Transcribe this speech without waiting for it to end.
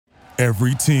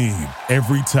Every team,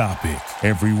 every topic,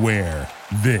 everywhere.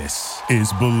 This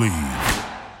is Believe.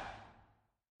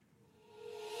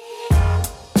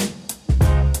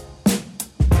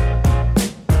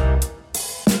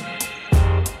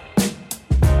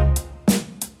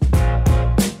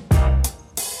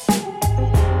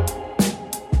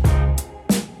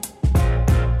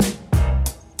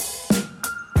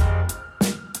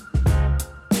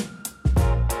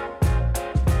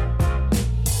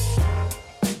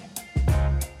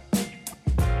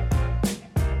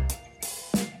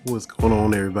 What's going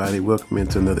on, everybody? Welcome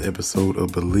into another episode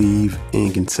of Believe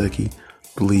in Kentucky,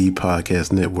 Believe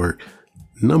Podcast Network,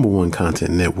 #1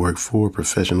 content network for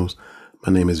professionals.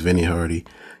 My name is Vinny Hardy.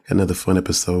 Got another fun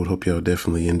episode. Hope y'all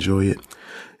definitely enjoy it.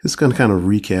 It's going to kind of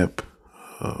recap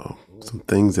some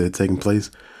things that had taken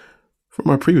place from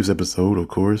our previous episode, of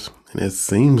course. And it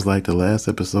seems like the last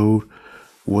episode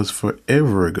was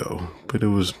forever ago, but it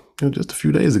was just a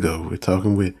few days ago. We're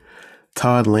talking with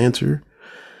Todd Lanter.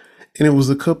 And it was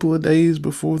a couple of days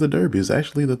before the Derby. It's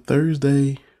actually the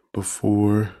Thursday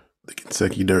before the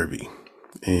Kentucky Derby.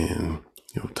 And,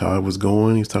 Todd was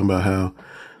going. He was talking about how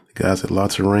the guys at La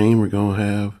Touraine were going to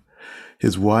have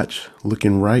his watch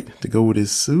looking right to go with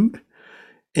his suit.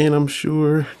 And I'm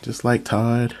sure, just like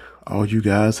Todd, all you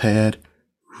guys had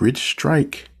Rich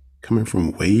Strike coming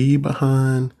from way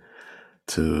behind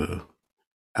to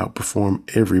outperform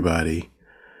everybody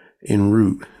en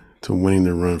route to winning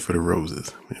the Run for the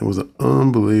Roses. It was an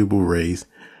unbelievable race.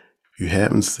 If you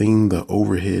haven't seen the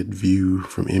overhead view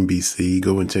from NBC,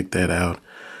 go and check that out.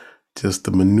 Just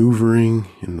the maneuvering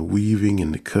and the weaving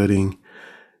and the cutting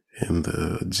and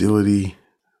the agility,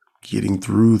 getting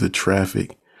through the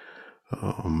traffic,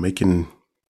 making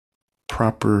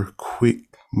proper,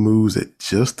 quick moves at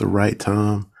just the right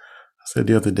time. I said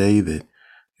the other day that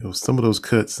some of those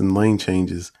cuts and lane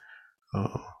changes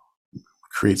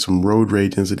create some road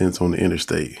rage incidents on the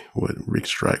interstate. What Rick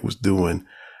Strike was doing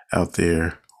out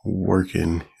there,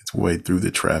 working its way through the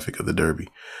traffic of the Derby.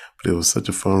 But it was such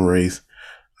a fun race.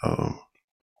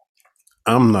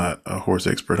 I'm not a horse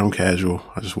expert. I'm casual.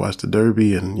 I just watch the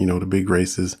Derby and, the big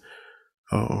races.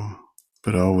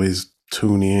 But I always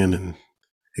tune in and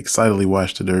excitedly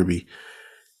watch the Derby.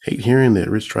 Hate hearing that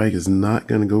Rich Strike is not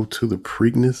going to go to the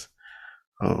Preakness.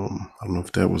 I don't know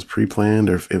if that was pre-planned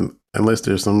or unless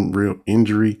there's some real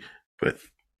injury, but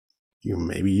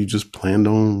maybe you just planned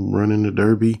on running the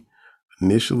Derby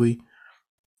initially.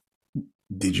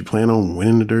 Did you plan on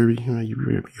winning the Derby?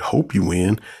 You hope you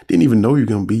win. Didn't even know you're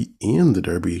going to be in the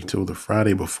Derby until the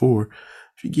Friday before.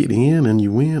 If you get in and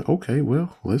you win, okay,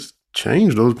 well, let's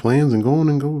change those plans and go on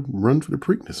and go run for the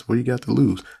Preakness. What do you got to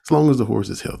lose? As long as the horse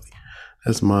is healthy.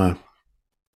 That's my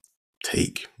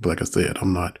take. But like I said,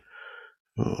 I'm not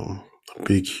a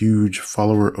big, huge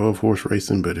follower of horse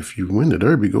racing, but if you win the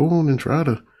Derby, go on and try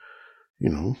to,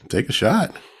 take a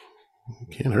shot.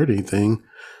 Can't hurt anything.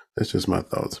 That's just my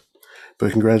thoughts.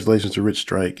 But congratulations to Rich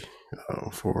Strike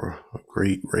for a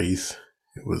great race.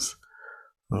 It was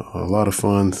a lot of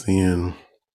fun seeing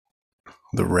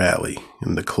the rally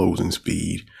and the closing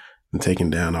speed and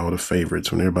taking down all the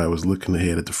favorites when everybody was looking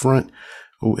ahead at the front.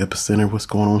 Oh, Epicenter, what's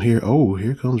going on here? Oh,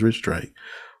 here comes Rich Strike.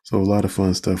 So a lot of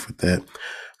fun stuff with that.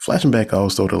 Flashing back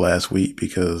also to last week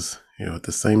because, at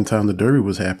the same time the Derby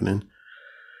was happening,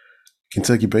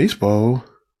 Kentucky baseball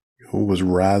was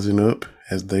rising up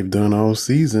as they've done all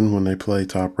season when they play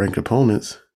top-ranked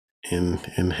opponents and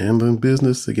handling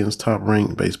business against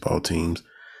top-ranked baseball teams.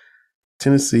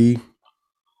 Tennessee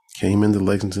came into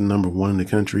Lexington #1 in the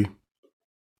country,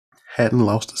 hadn't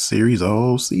lost a series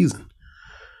all season.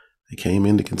 They came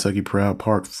into Kentucky Proud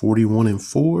Park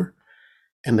 41-4.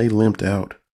 And they limped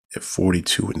out at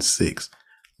 42-6,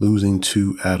 losing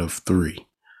 2 out of 3.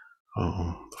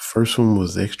 The first one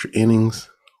was extra innings.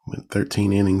 Went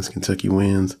 13 innings. Kentucky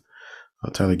wins.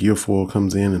 Tyler Guilfoyle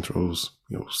comes in and throws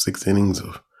 6 innings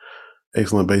of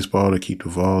excellent baseball to keep the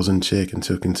Vols in check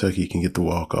until Kentucky can get the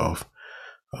walk off.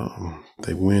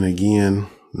 They win again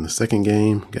in the second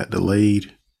game. Got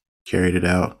delayed. Carried it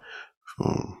out.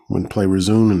 When play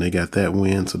resumed and they got that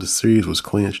win, so the series was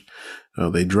clinched.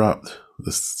 They dropped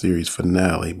the series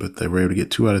finale, but they were able to get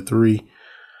 2 out of 3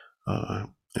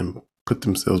 and put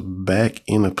themselves back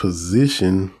in a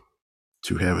position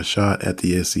to have a shot at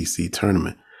the SEC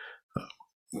tournament.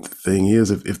 The thing is,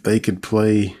 if they could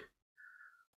play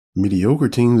mediocre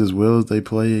teams as well as they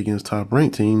play against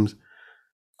top-ranked teams,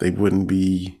 they wouldn't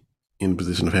be in a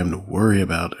position of having to worry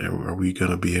about, are we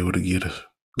going to be able to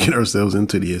get ourselves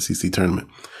into the SEC tournament.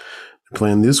 They're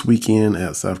playing this weekend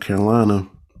at South Carolina.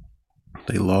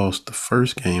 They lost the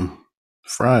first game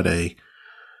Friday,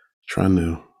 trying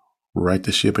to right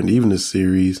the ship and even the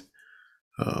series.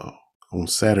 on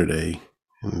Saturday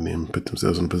and then put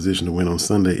themselves in a position to win on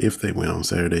Sunday if they win on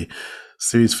Saturday.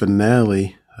 Series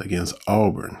finale against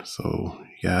Auburn. So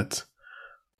you got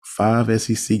 5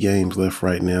 SEC games left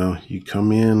right now. You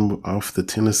come in off the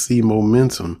Tennessee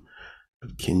momentum.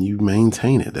 Can you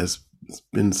maintain it? It's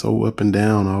been so up and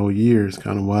down all year. It's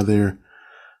kind of why they're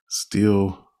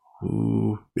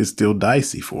it's still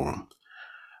dicey for them.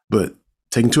 But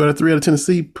taking 2 out of 3 out of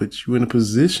Tennessee puts you in a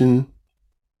position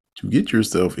to get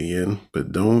yourself in,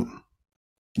 but don't,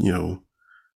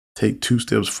 take 2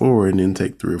 steps forward and then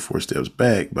take 3 or 4 steps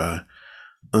back by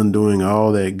undoing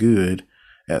all that good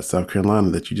at South Carolina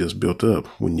that you just built up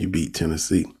when you beat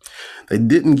Tennessee. They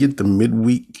didn't get the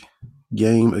midweek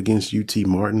game against UT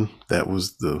Martin. That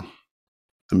was the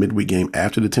midweek game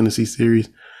after the Tennessee series.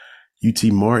 UT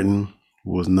Martin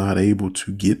was not able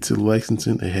to get to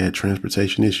Lexington. They had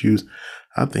transportation issues.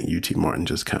 I think UT Martin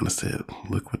just kind of said,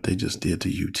 look what they just did to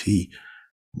UT.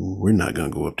 We're not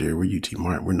going to go up there. We're UT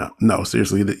Martin. We're not. No,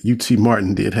 seriously, the UT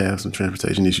Martin did have some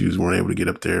transportation issues. Weren't able to get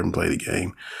up there and play the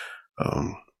game.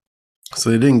 So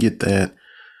they didn't get that.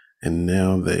 And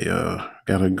now they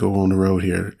got to go on the road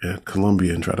here at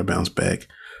Columbia and try to bounce back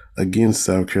against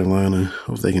South Carolina.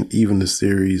 Hope they can even the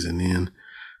series and then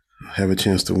have a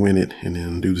chance to win it and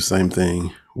then do the same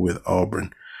thing with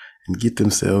Auburn and get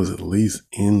themselves at least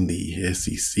in the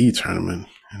SEC tournament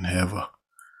and have a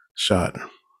shot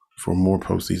for more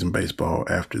postseason baseball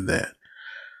after that.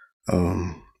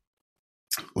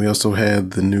 We also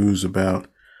had the news about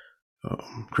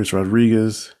Chris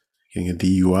Rodriguez getting a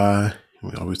DUI.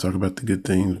 We always talk about the good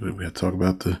things, but we have to talk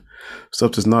about the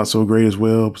stuff that's not so great as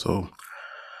well. So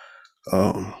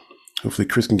hopefully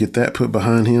Chris can get that put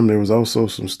behind him. There was also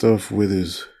some stuff with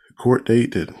his court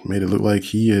date that made it look like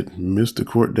he had missed the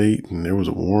court date and there was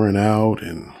a warrant out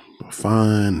and a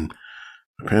fine.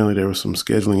 Apparently there were some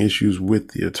scheduling issues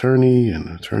with the attorney, and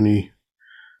the attorney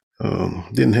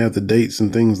didn't have the dates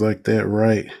and things like that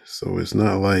right. So it's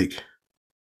not like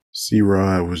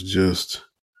C-Rod was just,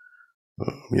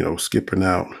 skipping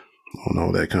out on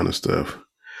all that kind of stuff.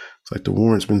 It's like the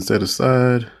warrant's been set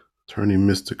aside. Attorney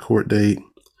missed the court date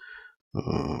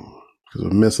because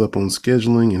of a mess up on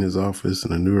scheduling in his office,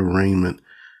 and a new arraignment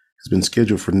has been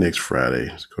scheduled for next Friday.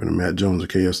 According to Matt Jones of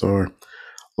KSR,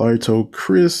 lawyer told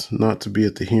Chris not to be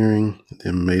at the hearing and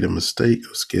then made a mistake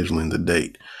of scheduling the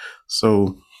date.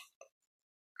 So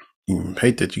you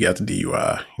hate that you got the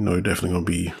DUI. You're definitely going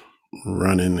to be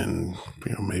running and,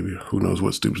 maybe who knows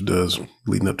what Stoops does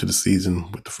leading up to the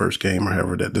season with the first game or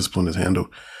however that discipline is handled.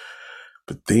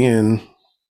 But then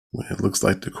when it looks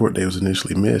like the court date was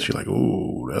initially missed, you're like,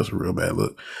 oh, that's a real bad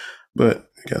look. But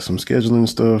you got some scheduling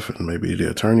stuff, and maybe the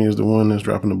attorney is the one that's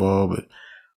dropping the ball. But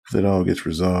if it all gets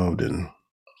resolved and,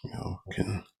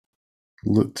 can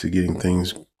look to getting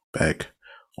things back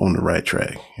on the right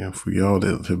track. For y'all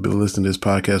that have been listening to this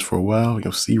podcast for a while,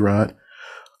 C-Rod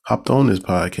hopped on this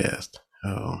podcast.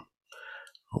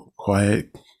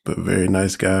 Quiet, but very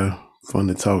nice guy, fun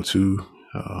to talk to.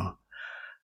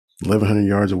 1,100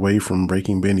 yards away from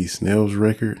breaking Benny Snell's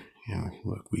record. And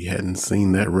look, we hadn't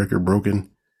seen that record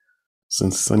broken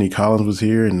since Sonny Collins was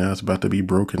here, and now it's about to be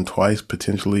broken twice,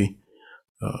 potentially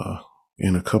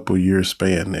in a couple years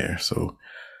span there. So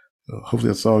hopefully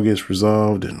that's all gets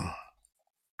resolved and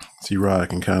C-Rod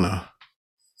can kind of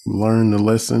learn the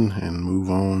lesson and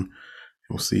move on.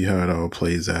 We'll see how it all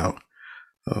plays out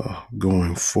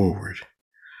going forward.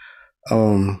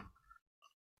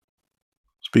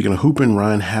 Speaking of hooping,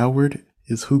 Ryan Howard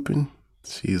is hooping.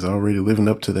 She's already living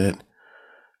up to that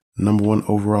number 1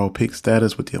 overall pick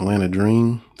status with the Atlanta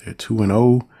Dream. They're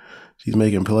 2-0. She's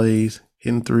making plays,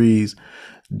 hitting threes,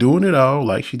 doing it all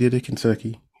like she did at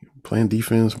Kentucky, playing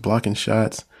defense, blocking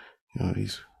shots.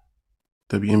 These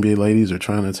WNBA ladies are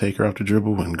trying to take her off the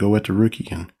dribble and go at the rookie.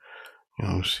 And,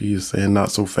 she is saying,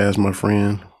 not so fast, my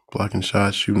friend, blocking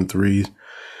shots, shooting threes,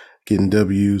 getting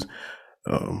W's.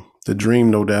 The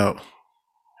Dream, no doubt,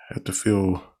 have to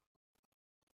feel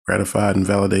gratified and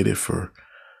validated for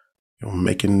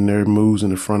making their moves in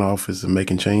the front office and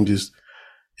making changes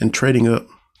and trading up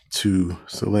to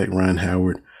select Ryan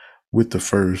Howard with the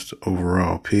first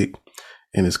overall pick.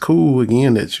 And it's cool,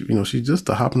 again, that she's just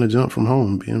a hop and a jump from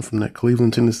home, being from that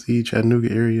Cleveland, Tennessee, Chattanooga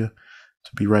area,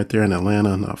 to be right there in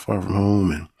Atlanta, not far from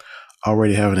home, and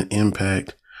already having an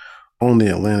impact on the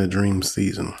Atlanta Dream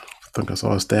season. I think I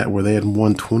saw a stat where they had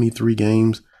won 23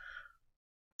 games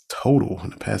total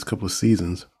in the past couple of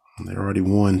seasons. They already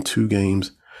won 2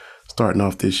 games starting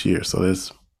off this year. So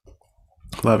there's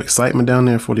a lot of excitement down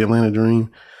there for the Atlanta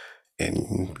Dream.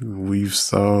 And we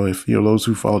saw, if those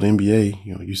who followed the NBA,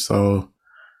 you saw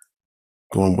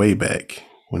going way back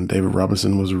when David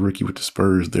Robinson was a rookie with the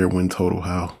Spurs, their win total,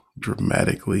 how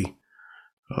dramatically.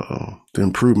 The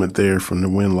improvement there from the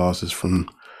win losses from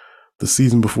the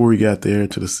season before he got there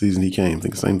to the season he came. I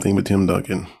think the same thing with Tim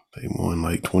Duncan. They won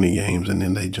like 20 games and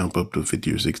then they jump up to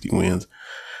 50 or 60 wins.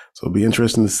 So it'll be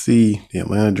interesting to see the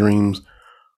Atlanta Dreams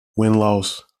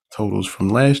win-loss totals from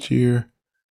last year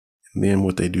and then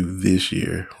what they do this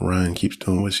year. Ryan keeps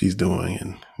doing what she's doing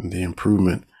and the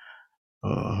improvement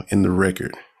in the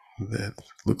record that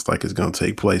looks like it's going to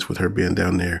take place with her being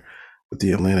down there with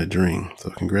the Atlanta Dream. So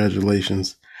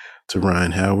congratulations to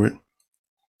Ryan Howard.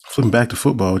 Flipping back to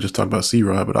football, just talk about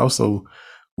C-Rod, but also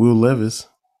Will Levis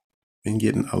been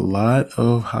getting a lot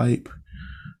of hype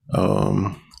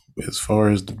as far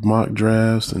as the mock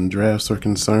drafts and drafts are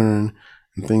concerned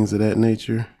and things of that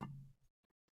nature.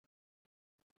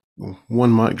 One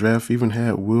mock draft even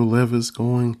had Will Levis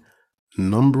going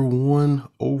number 1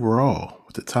 overall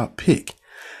with the top pick.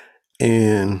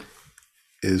 And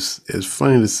it's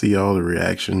funny to see all the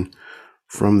reaction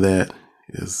from that.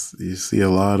 You see a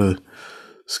lot of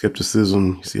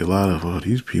skepticism. You see a lot of,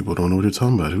 these people don't know what they're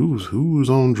talking about. Who's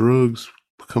on drugs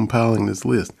compiling this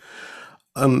list?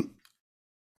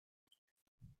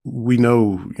 We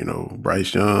know,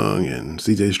 Bryce Young and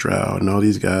CJ Stroud and all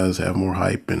these guys have more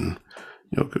hype and,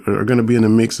 are going to be in the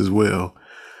mix as well.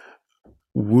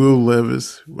 Will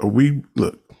Levis, we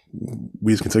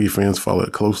as Kentucky fans follow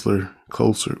it closer.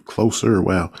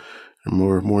 Wow. And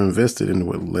more invested in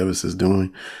what Levis is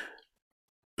doing.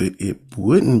 But it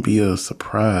wouldn't be a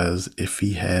surprise if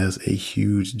he has a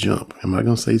huge jump. Am I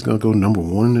going to say he's going to go number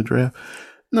 1 in the draft?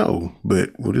 No,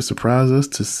 but would it surprise us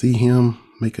to see him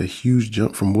make a huge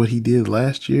jump from what he did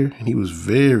last year? And he was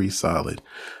very solid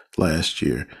last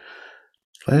year.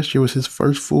 Last year was his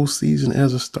first full season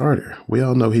as a starter. We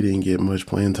all know he didn't get much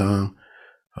playing time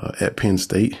at Penn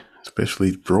State,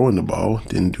 especially throwing the ball.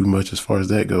 Didn't do much as far as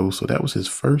that goes. So that was his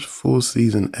first full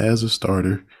season as a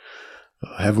starter.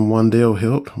 Having Wan'Dale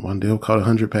helped. Wan'Dale caught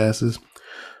 100 passes.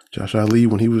 Josh Ali,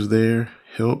 when he was there,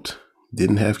 helped.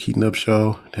 Didn't have Keaton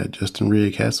Upshaw. Had Justin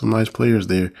Rigg. Had some nice players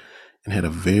there. And had a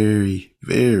very,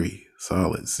 very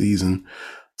solid season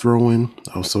throwing.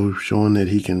 Also showing that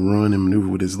he can run and maneuver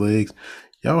with his legs.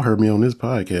 Y'all heard me on this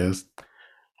podcast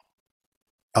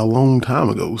a long time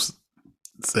ago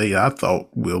say I thought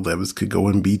Will Levis could go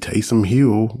and beat Taysom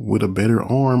Hill with a better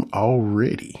arm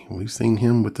already. We've seen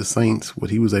him with the Saints,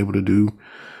 what he was able to do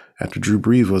after Drew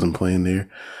Brees wasn't playing there.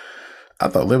 I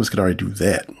thought Levis could already do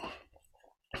that.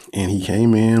 And he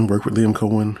came in, worked with Liam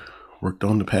Cohen, worked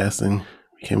on the passing,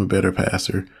 became a better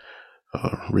passer.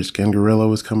 Rich Gangarello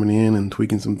was coming in and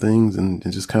tweaking some things and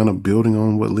just kind of building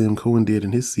on what Liam Cohen did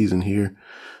in his season here.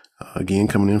 Again,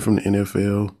 coming in from the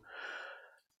NFL.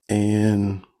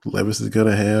 And Levis is going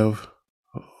to have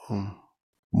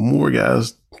more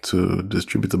guys to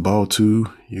distribute the ball to.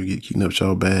 You get Keaton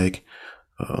Upshaw back.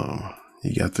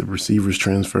 You got the receivers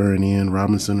transferring in,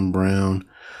 Robinson and Brown.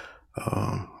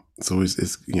 So it's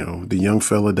the young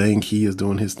fella, Dane Key, is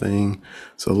doing his thing.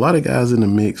 So a lot of guys in the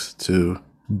mix to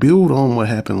build on what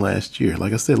happened last year.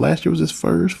 Like I said, last year was his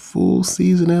first full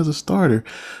season as a starter.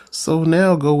 So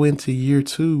now go into year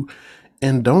 2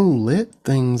 and don't let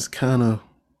things kind of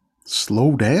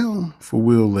slow down for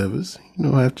Will Levis.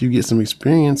 After you get some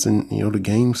experience and, the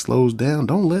game slows down,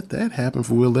 don't let that happen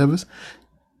for Will Levis.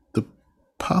 The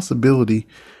possibility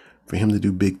for him to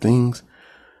do big things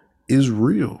is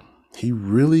real. He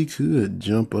really could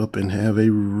jump up and have a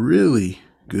really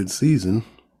good season,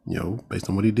 based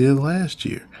on what he did last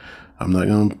year. I'm not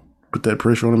going to put that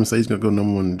pressure on him and say he's going to go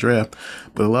number 1 in the draft.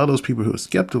 But a lot of those people who are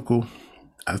skeptical,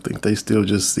 I think they still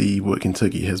just see what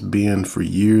Kentucky has been for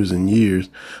years and years.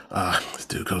 This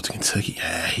dude goes to Kentucky.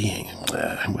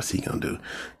 What's he going to do?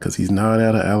 Because he's not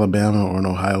out of Alabama or an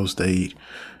Ohio State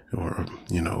or,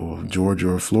 Georgia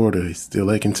or Florida. He's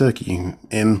still at Kentucky.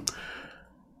 And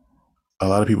a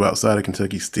lot of people outside of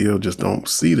Kentucky still just don't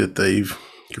see that they've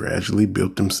gradually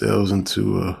built themselves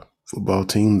into a football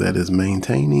team that is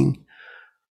maintaining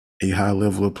a high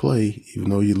level of play, even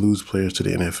though you lose players to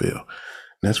the NFL.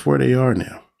 And that's where they are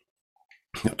now.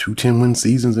 2 10-win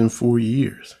seasons in 4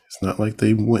 years. It's not like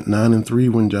they went 9-3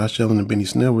 when Josh Allen and Benny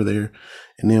Snell were there,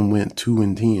 and then went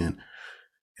 2-10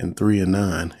 and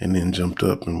 3-9, and then jumped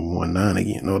up and won 9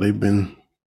 again. No, they've been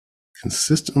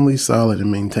consistently solid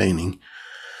in maintaining,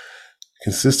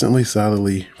 consistently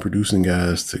solidly producing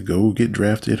guys to go get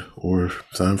drafted or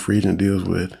sign free agent deals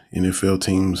with NFL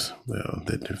teams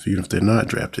that even if they're not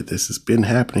drafted. This has been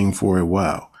happening for a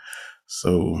while.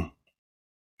 So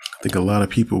I think a lot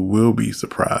of people will be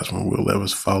surprised when Will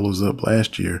Levis follows up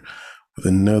last year with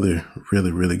another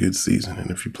really, really good season.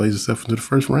 And if he plays himself into the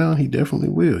first round, he definitely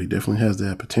will. He definitely has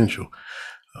that potential.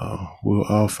 We'll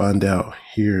all find out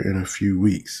here in a few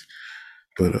weeks.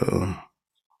 But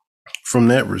from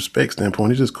that respect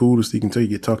standpoint, it's just cool to see Kentucky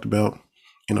get talked about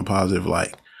in a positive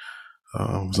light.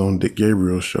 I was on Dick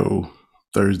Gabriel's show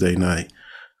Thursday night,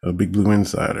 a Big Blue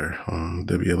Insider on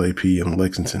WLAP in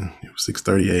Lexington. It was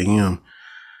 6:30 a.m.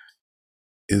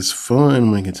 It's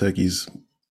fun when Kentucky's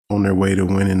on their way to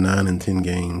winning 9 and 10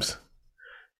 games,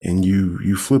 and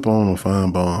you flip on a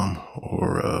Feinbaum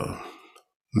or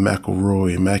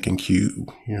McElroy and Mac and Q,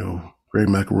 Ray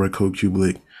McElroy, Coach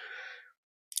Kublik,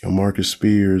 Marcus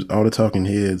Spears, all the talking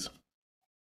heads.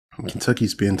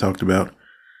 Kentucky's being talked about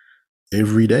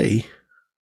every day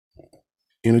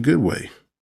in a good way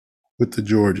with the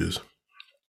Georgias,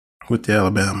 with the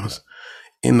Alabamas,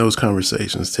 in those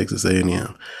conversations, Texas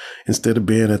A&M, instead of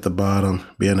being at the bottom,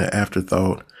 being an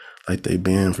afterthought like they've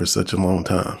been for such a long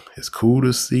time. It's cool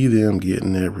to see them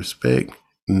getting that respect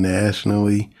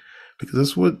nationally, because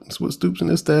that's what Stoops and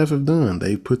his staff have done.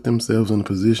 They've put themselves in a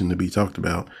position to be talked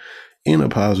about in a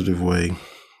positive way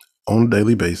on a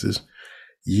daily basis,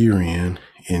 year in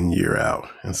and year out.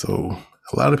 And so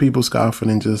a lot of people scoffing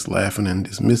and just laughing and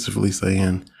dismissively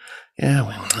saying, yeah,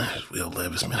 Will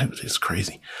Levis, man, it's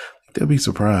crazy. They'll be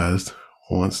surprised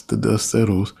once the dust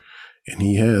settles and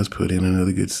he has put in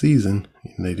another good season,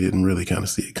 and they didn't really kind of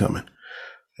see it coming.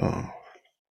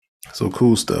 So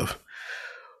cool stuff.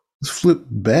 Let's flip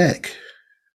back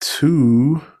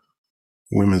to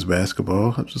women's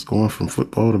basketball. I'm just going from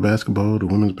football to basketball to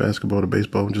women's basketball to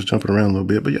baseball, and just jumping around a little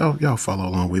bit. But y'all follow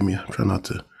along with me. I try not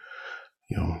to,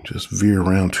 just veer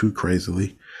around too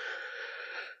crazily.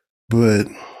 But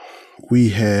we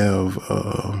have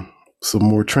some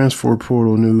more transfer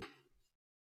portal news.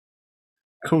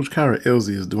 Coach Kyra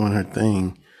Elzy is doing her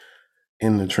thing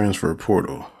in the transfer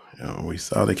portal. We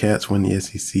saw the Cats win the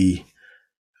SEC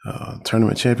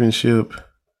tournament championship.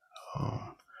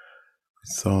 We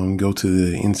saw them go to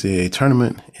the NCAA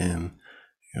tournament, and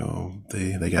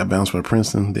they got bounced by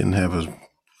Princeton. Didn't have a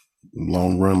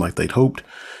long run like they'd hoped.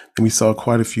 And we saw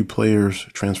quite a few players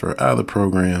transfer out of the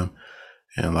program,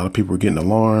 and a lot of people were getting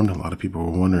alarmed. A lot of people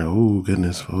were wondering, oh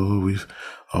goodness, we've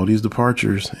all these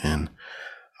departures, and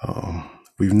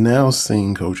we've now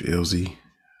seen Coach Elzy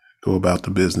go about the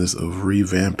business of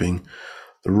revamping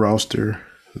the roster.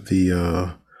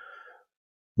 The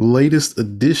latest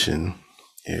addition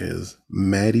is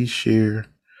Maddie Scher,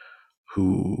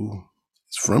 who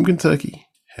is from Kentucky,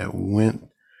 had went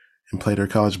and played her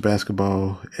college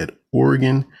basketball at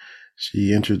Oregon.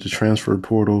 She entered the transfer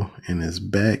portal and is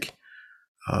back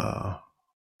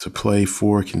to play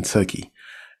for Kentucky.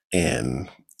 And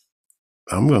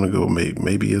I'm gonna go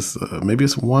maybe it's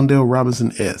Wan'Dale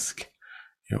Robinson-esque.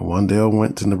 Wan'Dale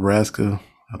went to Nebraska,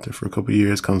 out there for a couple of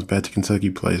years, comes back to Kentucky,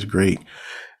 plays great.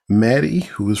 Maddie,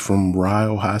 who is from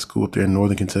Ryle High School up there in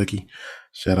Northern Kentucky.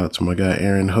 Shout out to my guy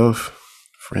Aaron Huff,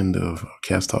 friend of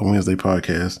Cats Talk Wednesday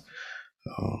podcast.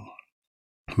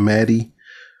 Maddie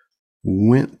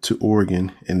went to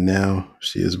Oregon, and now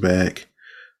she is back.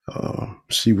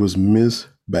 She was Miss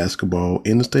Basketball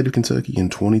in the state of Kentucky in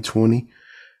 2020.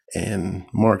 And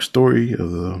Mark Story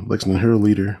of the Lexington Herald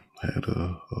Leader had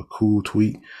a cool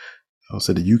tweet.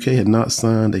 Said the UK had not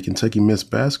signed a Kentucky Miss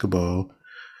Basketball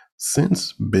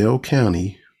since Bell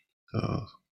County,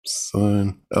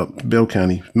 Bell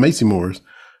County, Macy Morris,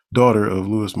 daughter of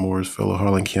Lewis Morris, fellow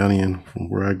Harlan Countyan from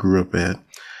where I grew up at.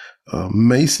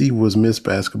 Macy was Miss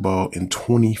Basketball in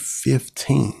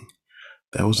 2015.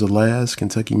 That was the last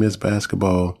Kentucky Miss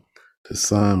Basketball to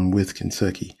sign with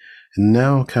Kentucky. And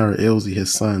now Kyra Elzy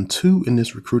has signed 2 in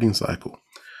this recruiting cycle.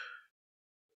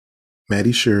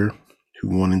 Maddie Scher, who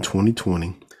won in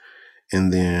 2020,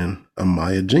 and then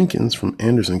Amaya Jenkins from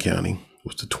Anderson County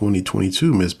was the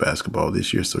 2022 Miss Basketball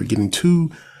this year. So we're getting 2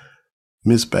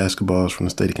 Miss Basketballs from the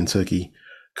state of Kentucky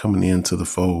coming into the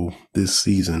fold this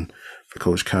season for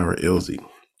Coach Kyra Elzy.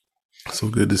 So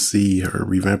good to see her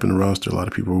revamping the roster. A lot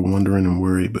of people were wondering and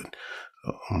worried, but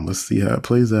let's see how it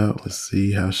plays out. Let's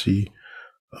see how she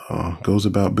goes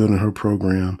about building her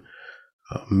program.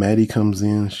 Maddie comes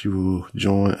in. She will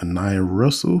join Anaya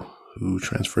Russell, who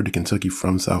transferred to Kentucky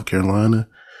from South Carolina.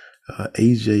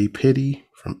 AJ Petty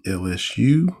from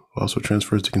LSU also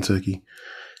transfers to Kentucky.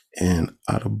 And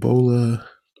Adebola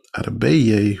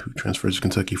Adebeye, who transfers to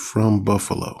Kentucky from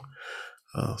Buffalo.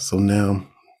 So now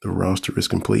the roster is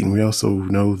complete. And we also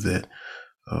know that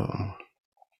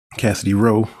Cassidy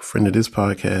Rowe, friend of this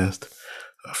podcast,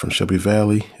 from Shelby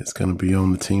Valley, is going to be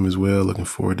on the team as well. Looking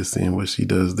forward to seeing what she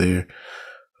does there,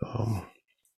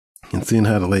 and seeing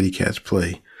how the Lady Cats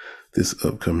play this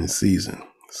upcoming season.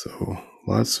 So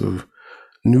lots of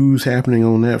news happening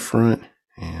on that front,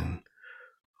 and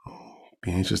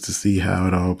be anxious to see how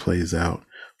it all plays out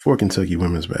for Kentucky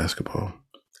women's basketball.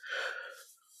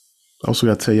 Also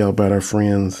got to tell y'all about our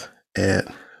friends at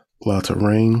La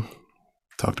Terrain.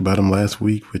 Talked about them last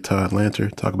week with Todd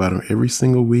Lanter. Talk about them every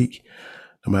single week,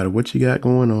 no matter what you got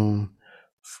going on.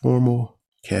 Formal,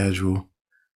 casual.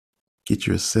 Get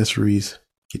your accessories,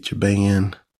 get your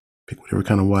band, pick whatever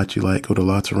kind of watch you like. Go to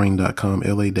laterrain.com,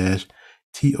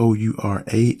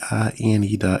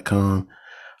 LA-TOURAINE.com.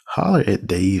 Holler at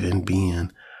Dave and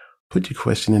Ben. Put your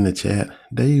question in the chat.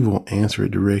 Dave will answer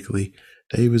it directly.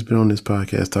 Dave has been on this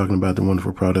podcast talking about the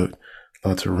wonderful product,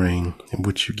 La Terrain, and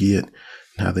what you get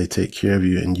and how they take care of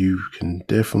you. And you can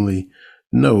definitely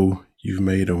know you've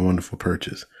made a wonderful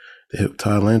purchase. They hook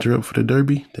Todd Lanter up for the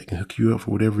Derby. They can hook you up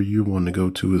for whatever you want to go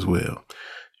to as well.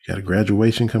 You got a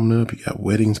graduation coming up. You got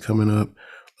weddings coming up.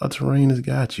 La Terrain has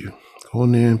got you. Go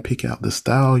in there and pick out the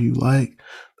style you like.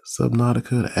 The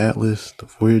Subnautica, the Atlas, the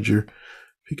Voyager.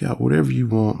 Pick out whatever you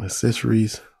want.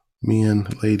 Accessories, men,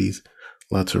 ladies.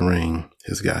 La Terrain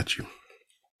has got you.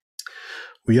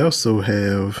 We also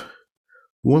have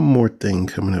one more thing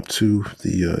coming up too.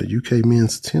 The UK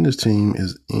men's tennis team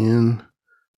is in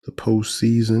the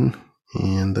postseason,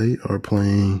 and they are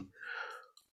playing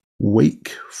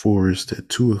Wake Forest at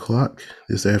 2:00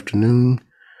 this afternoon,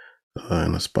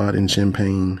 and a spot in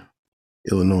Champaign,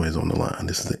 Illinois is on the line.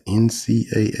 This is the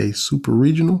NCAA Super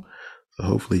Regional, so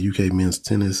hopefully UK men's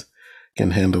tennis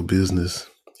can handle business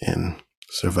and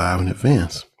survive in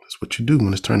advance. That's what you do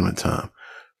when it's tournament time.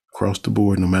 Across the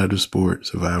board, no matter the sport,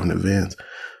 survive in advance.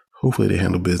 Hopefully they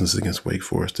handle business against Wake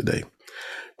Forest today.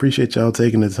 Appreciate y'all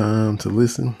taking the time to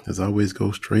listen. As always,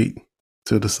 go straight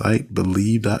to the site,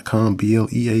 Bleav.com,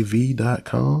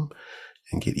 BLEAV.com,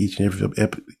 and get each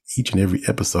and every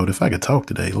episode. If I could talk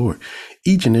today, Lord,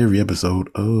 each and every episode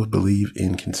of Bleav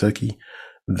in Kentucky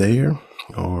there,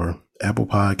 or Apple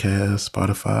Podcasts,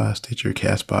 Spotify, Stitcher,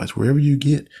 Castbox, wherever you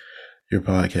get your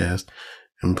podcast.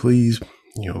 And please,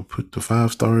 put the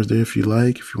 5 stars there if you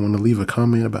like. If you want to leave a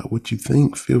comment about what you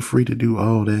think, feel free to do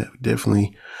all that. We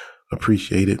definitely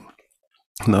appreciate it.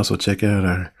 And also check out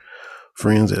our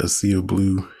friends at A Sea of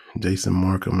Blue, Jason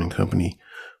Markham and company,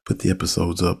 put the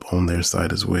episodes up on their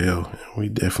site as well. We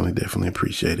definitely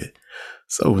appreciate it.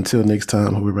 So until next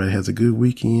time, hope everybody has a good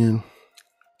weekend.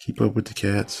 Keep up with the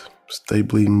cats. Stay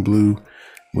bleeding blue.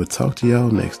 We'll talk to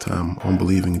y'all next time on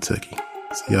Bleav in Kentucky.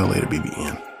 See y'all later,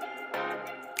 BBN.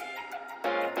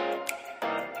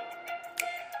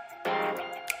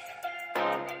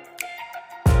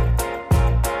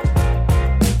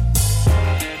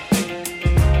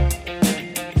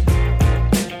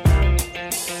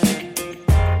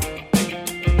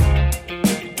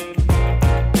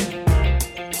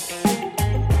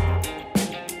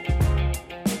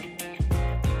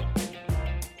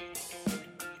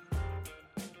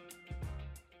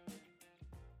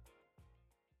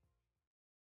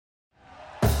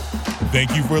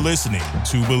 Thank you for listening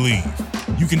to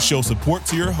Bleav. You can show support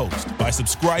to your host by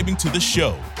subscribing to the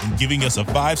show and giving us a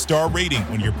 5-star rating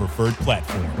on your preferred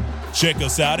platform. Check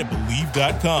us out at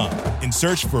Bleav.com and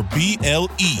search for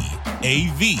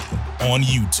BLEAV on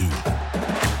YouTube.